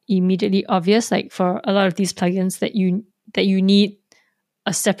not immediately obvious. Like for a lot of these plugins that you need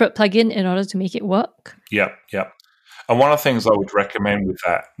a separate plugin in order to make it work. Yeah. And one of the things I would recommend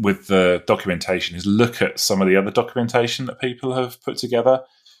with the documentation is look at some of the other documentation that people have put together,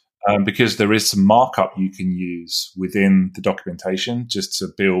 because there is some markup you can use within the documentation just to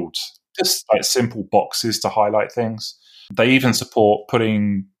build just like simple boxes to highlight things. They even support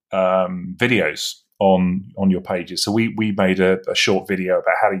putting videos on your pages. So we made a short video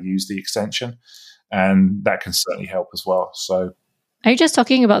about how to use the extension, and that can certainly help as well. So. Are you just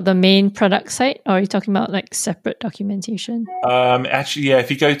talking about the main product site, or are you talking about like separate documentation? Actually, yeah.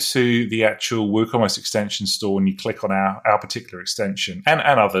 If you go to the actual WooCommerce extension store and you click on our particular extension and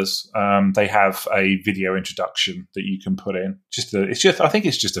others, they have a video introduction that you can put in. I think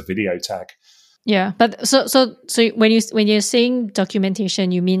it's just a video tag. Yeah, but so when you're saying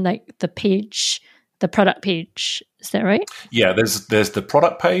documentation, you mean like the page, the product page. Is that right? Yeah, there's the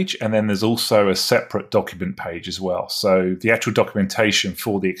product page, and then there's also a separate document page as well. So the actual documentation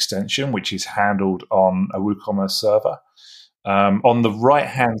for the extension, which is handled on a WooCommerce server. On the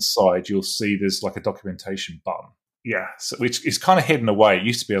right-hand side, you'll see there's like a documentation button. Yeah, so which is kind of hidden away. It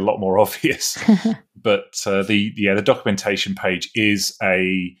used to be a lot more obvious. But the documentation page is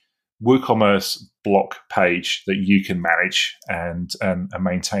a WooCommerce block page that you can manage and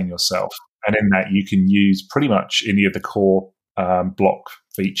maintain yourself. And in that, you can use pretty much any of the core block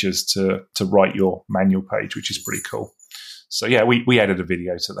features to write your manual page, which is pretty cool. So yeah, we added a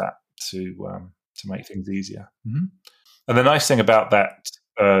video to that to make things easier. Mm-hmm. And the nice thing about that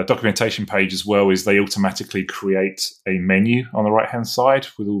documentation page as well is they automatically create a menu on the right-hand side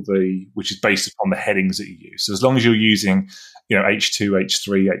with which is based upon the headings that you use. So as long as you're using H2,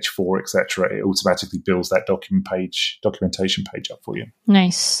 H3, H4, etc., it automatically builds that documentation page up for you.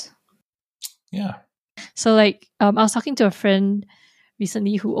 Nice. Yeah. So I was talking to a friend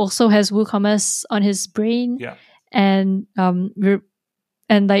recently who also has WooCommerce on his brain. Yeah. And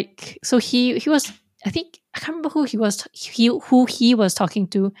so he was, I think, I can't remember who he was talking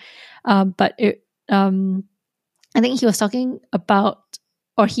to, but I think he was talking about,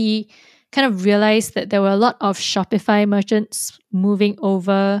 or he kind of realized that there were a lot of Shopify merchants moving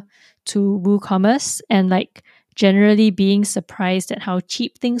over to WooCommerce and generally being surprised at how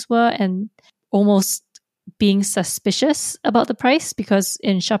cheap things were and almost being suspicious about the price, because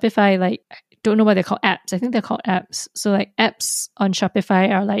in Shopify, don't know what they're called, apps. I think they're called apps. So like apps on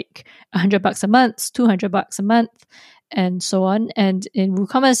Shopify are like $100 a month, $200 a month, and so on. And in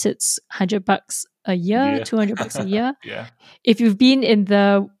WooCommerce, it's $100 a year, $200 a year. Yeah. If you've been in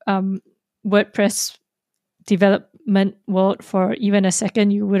the WordPress development world for even a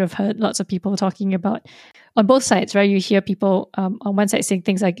second, you would have heard lots of people talking about on both sides, right? You hear people on one side saying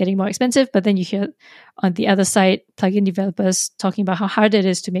things are getting more expensive, but then you hear on the other side plugin developers talking about how hard it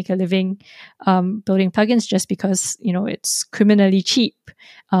is to make a living building plugins just because, it's criminally cheap,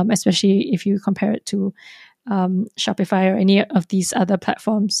 especially if you compare it to Shopify or any of these other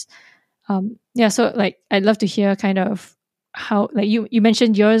platforms. So like I'd love to hear kind of how, like you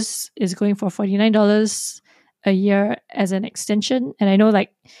mentioned yours is going for $49 a year as an extension, and I know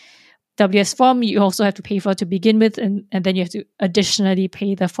like WS Form you also have to pay for to begin with, and then you have to additionally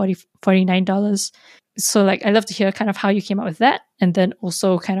pay the $49. So like I'd love to hear kind of how you came up with that, and then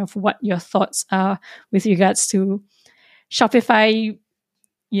also kind of what your thoughts are with regards to Shopify,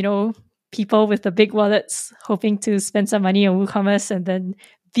 people with the big wallets hoping to spend some money on WooCommerce and then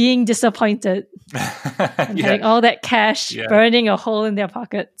being disappointed and having all that cash burning a hole in their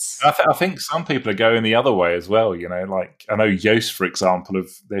pockets. I think some people are going the other way as well. Like I know Yoast, for example, of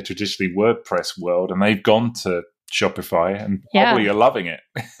their traditionally WordPress world, and they've gone to Shopify and probably are loving it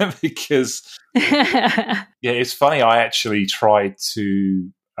because it's funny. I actually tried to.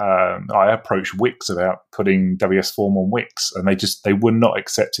 I approached Wix about putting WS Form on Wix, and they were not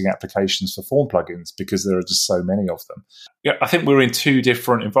accepting applications for form plugins because there are just so many of them. Yeah, I think we're in two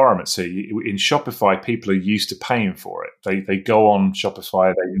different environments here. In Shopify, people are used to paying for it. They go on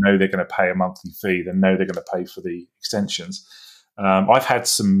Shopify, they know they're going to pay a monthly fee, they know they're going to pay for the extensions. I've had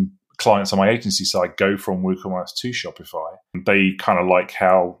some clients on my agency side go from WooCommerce to Shopify. They kind of like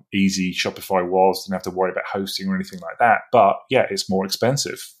how easy Shopify was, didn't have to worry about hosting or anything like that. But yeah, it's more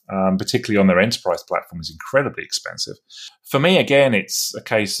expensive, particularly on their enterprise platform is incredibly expensive. For me, again, it's a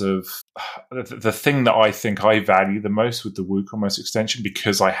case of the thing that I think I value the most with the WooCommerce extension,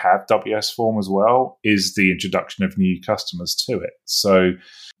 because I have WS Form as well, is the introduction of new customers to it. So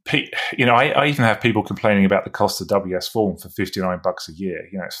I even have people complaining about the cost of WS Form for $59 a year.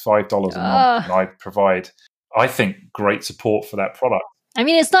 It's $5 a month, and I provide, I think, great support for that product. I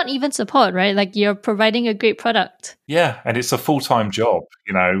mean, it's not even support, right? Like you're providing a great product. Yeah, and it's a full-time job.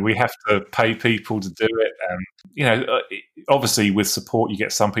 We have to pay people to do it, and obviously with support, you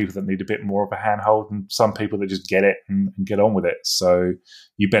get some people that need a bit more of a handhold, and some people that just get it and get on with it. So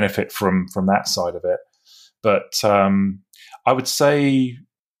you benefit from that side of it. But I would say,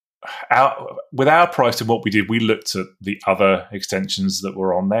 with our price and what we did, we looked at the other extensions that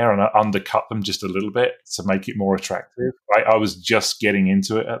were on there and undercut them just a little bit to make it more attractive. I was just getting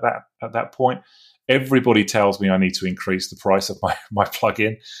into it at that point. Everybody tells me I need to increase the price of my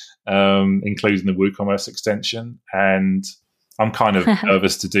plugin, including the WooCommerce extension, and I'm kind of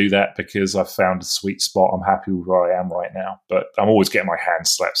nervous to do that because I've found a sweet spot. I'm happy with where I am right now, but I'm always getting my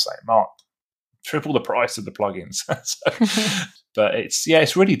hands slapped saying, "Mark, triple the price of the plugins." But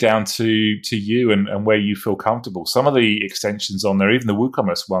it's really down to you and where you feel comfortable. Some of the extensions on there, even the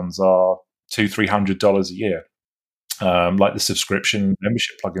WooCommerce ones, are $200-$300 a year. Like the subscription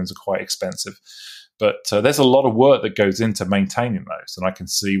membership plugins are quite expensive. But there's a lot of work that goes into maintaining those, and I can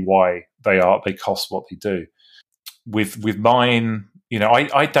see why they cost what they do. With mine,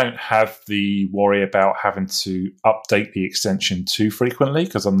 I don't have the worry about having to update the extension too frequently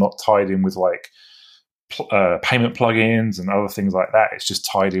because I'm not tied in with like payment plugins and other things like that. It's just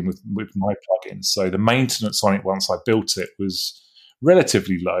tied in with my plugins. So the maintenance on it once I built it was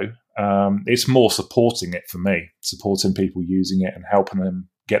relatively low. It's more supporting it for me, supporting people using it and helping them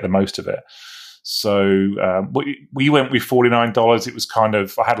get the most of it. So we went with $49. It was kind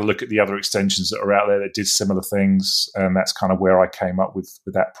of, I had a look at the other extensions that are out there that did similar things, and that's kind of where I came up with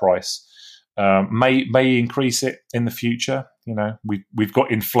that price. May increase it in the future. We've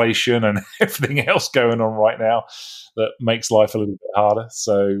got inflation and everything else going on right now that makes life a little bit harder.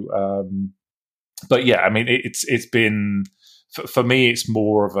 So, but yeah, I mean, it's been, for me, it's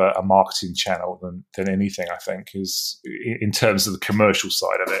more of a marketing channel than anything, I think, is in terms of the commercial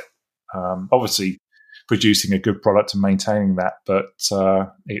side of it. Obviously producing a good product and maintaining that, but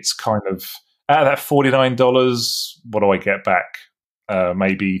it's kind of, out of that $49, what do I get back?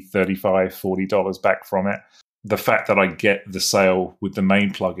 Maybe $35-$40 back from it. The fact that I get the sale with the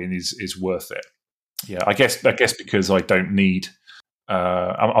main plugin is worth it. Yeah, I guess because I don't need,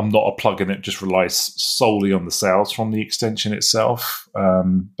 I'm not a plugin that just relies solely on the sales from the extension itself.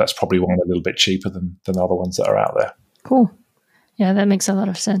 That's probably one a little bit cheaper than other ones that are out there. Cool. Yeah, that makes a lot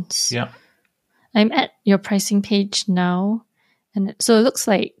of sense. Yeah. I'm at your pricing page now, and so it looks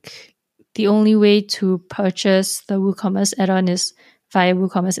like the only way to purchase the WooCommerce add-on is via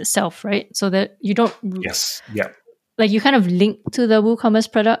WooCommerce itself, right? So that you don't Yes. Yeah. like you kind of link to the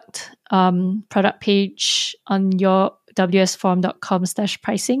WooCommerce product page on your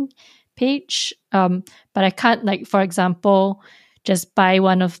wsform.com/pricing page. But I can't, like, for example, just buy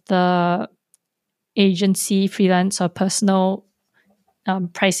one of the agency, freelance, or personal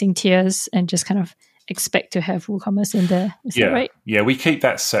pricing tiers and just kind of expect to have WooCommerce in there. Is that right? Yeah, we keep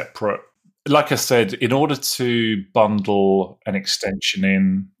that separate. Like I said, in order to bundle an extension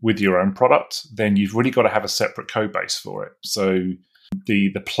in with your own product, then you've really got to have a separate code base for it. So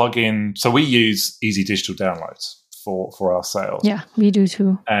the plugin, so we use Easy Digital Downloads for our sales. Yeah, we do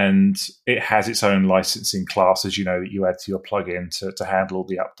too. And it has its own licensing class, as you know, that you add to your plugin to handle all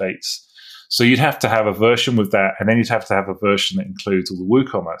the updates. So you'd have to have a version with that, and then you'd have to have a version that includes all the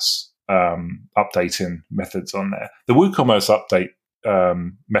WooCommerce updating methods on there. The WooCommerce update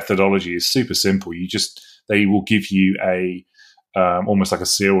methodology is super simple. They will give you a almost like a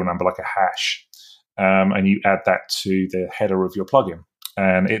serial number, like a hash, and you add that to the header of your plugin,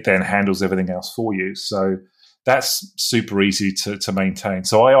 and it then handles everything else for you. So that's super easy to maintain.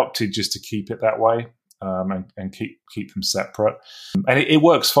 So I opted just to keep it that way and keep them separate, and it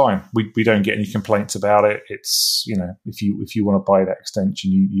works fine. We don't get any complaints about it. It's, you know, if you want to buy that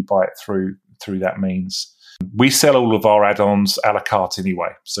extension, you buy it through that means. We sell all of our add-ons a la carte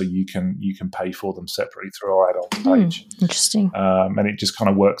anyway, so you can pay for them separately through our add-ons page. Interesting. And it just kind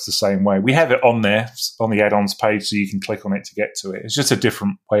of works the same way. We have it on there on the add-ons page, so you can click on it to get to it. It's just a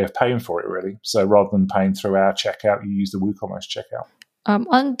different way of paying for it, really. So rather than paying through our checkout, you use the WooCommerce checkout.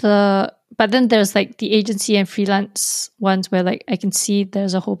 But then there's like the agency and freelance ones where, like, I can see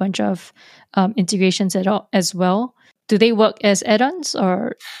there's a whole bunch of integrations as well. Do they work as add-ons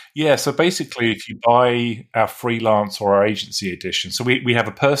or? Yeah, so basically if you buy our freelance or our agency edition, so we have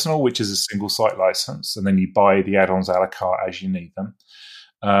a personal, which is a single site license, and then you buy the add-ons a la carte as you need them.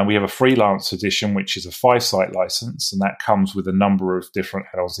 We have a freelance edition, which is a 5-site license, and that comes with a number of different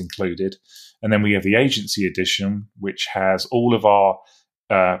add-ons included. And then we have the agency edition, which has all of our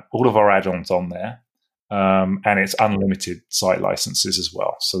add-ons on there. And it's unlimited site licenses as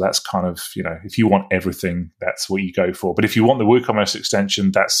well. So that's kind of, you know, if you want everything, that's what you go for. But if you want the WooCommerce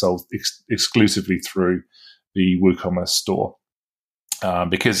extension, that's sold exclusively through the WooCommerce store.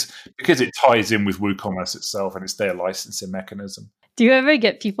 Because it ties in with WooCommerce itself, and it's their licensing mechanism. Do you ever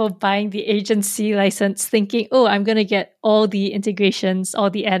get people buying the agency license thinking, oh, I'm going to get all the integrations, all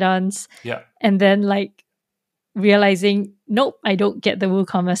the add-ons, yeah, and then like realizing, nope, I don't get the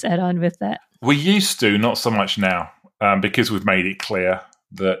WooCommerce add-on with that? We used to, not so much now, because we've made it clear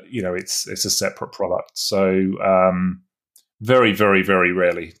that, you know, it's a separate product. So very, very, very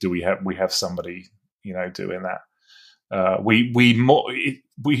rarely do we have somebody, you know, doing that. We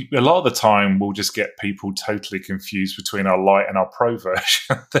a lot of the time we'll just get people totally confused between our light and our pro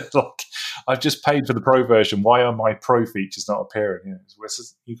version. They're like, I've just paid for the pro version. Why are my pro features not appearing? You know,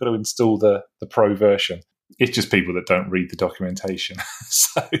 you've got to install the pro version. It's just people that don't read the documentation.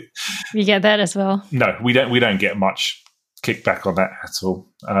 So we get that as well. No, we don't get much kickback on that at all.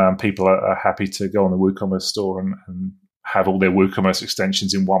 People are happy to go on the WooCommerce store and have all their WooCommerce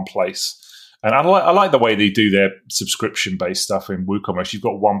extensions in one place. And I like the way they do their subscription-based stuff in WooCommerce. You've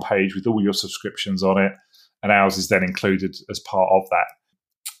got one page with all your subscriptions on it, and ours is then included as part of that.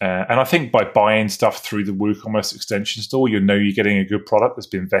 And I think by buying stuff through the WooCommerce extension store, you know you're getting a good product that's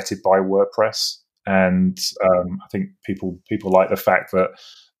been vetted by WordPress. And I think people like the fact that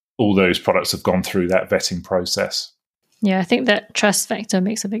all those products have gone through that vetting process. Yeah, I think that trust factor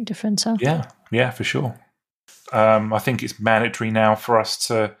makes a big difference. Huh? Yeah, for sure. I think it's mandatory now for us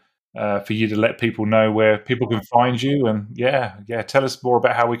to for you to let people know where people can find you, and tell us more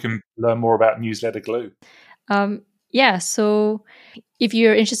about how we can learn more about Newsletter Glue. So if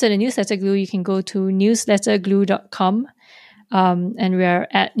you're interested in Newsletter Glue, you can go to newsletterglue.com. And we are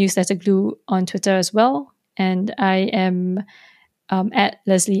at Newsletter Glue on Twitter as well. And I am at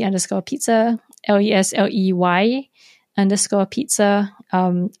Leslie_Pizza, LESLEY_pizza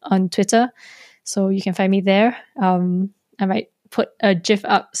on Twitter. So you can find me there. I might put a GIF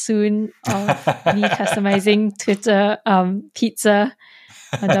up soon of me customizing Twitter pizza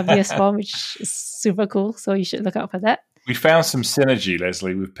on WS Form, which is super cool. So you should look out for that. We found some synergy,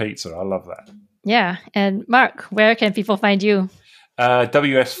 Leslie, with pizza. I love that. Yeah. And Mark, where can people find you?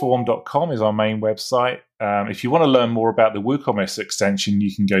 wsform.com is our main website. If you want to learn more about the WooCommerce extension,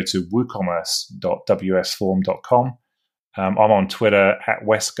 you can go to woocommerce.wsform.com. I'm on Twitter at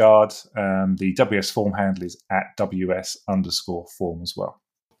Westgard. The WS Form handle is at WS_form as well.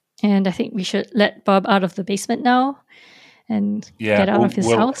 And I think we should let Bob out of the basement now. and get out of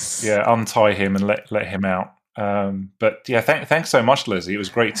his house. Yeah, untie him and let him out. But yeah, thanks so much, Lizzie. It was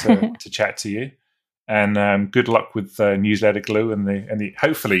great to chat to you, and good luck with Newsletter Glue and the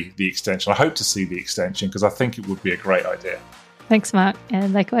hopefully the extension. I hope to see the extension because I think it would be a great idea. Thanks, Mark,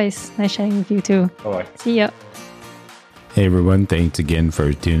 and likewise, nice chatting with you too. Bye. See ya. Hey everyone, thanks again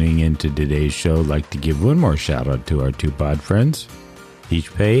for tuning in to today's show. I'd like to give one more shout out to our two pod friends.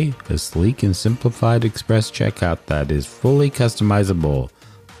 PeachPay, a sleek and simplified express checkout that is fully customizable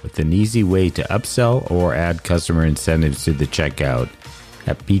with an easy way to upsell or add customer incentives to the checkout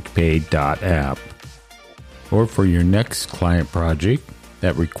at peachpay.app. Or for your next client project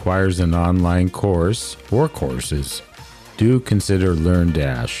that requires an online course or courses, do consider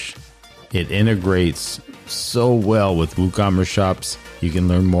LearnDash. It integrates so well with WooCommerce shops. You can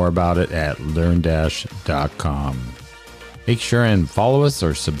learn more about it at learndash.com. Make sure and follow us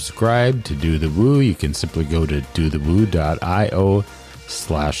or subscribe to Do the Woo. You can simply go to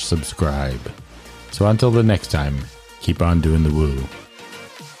dothewoo.io/subscribe. So until the next time, keep on doing the woo.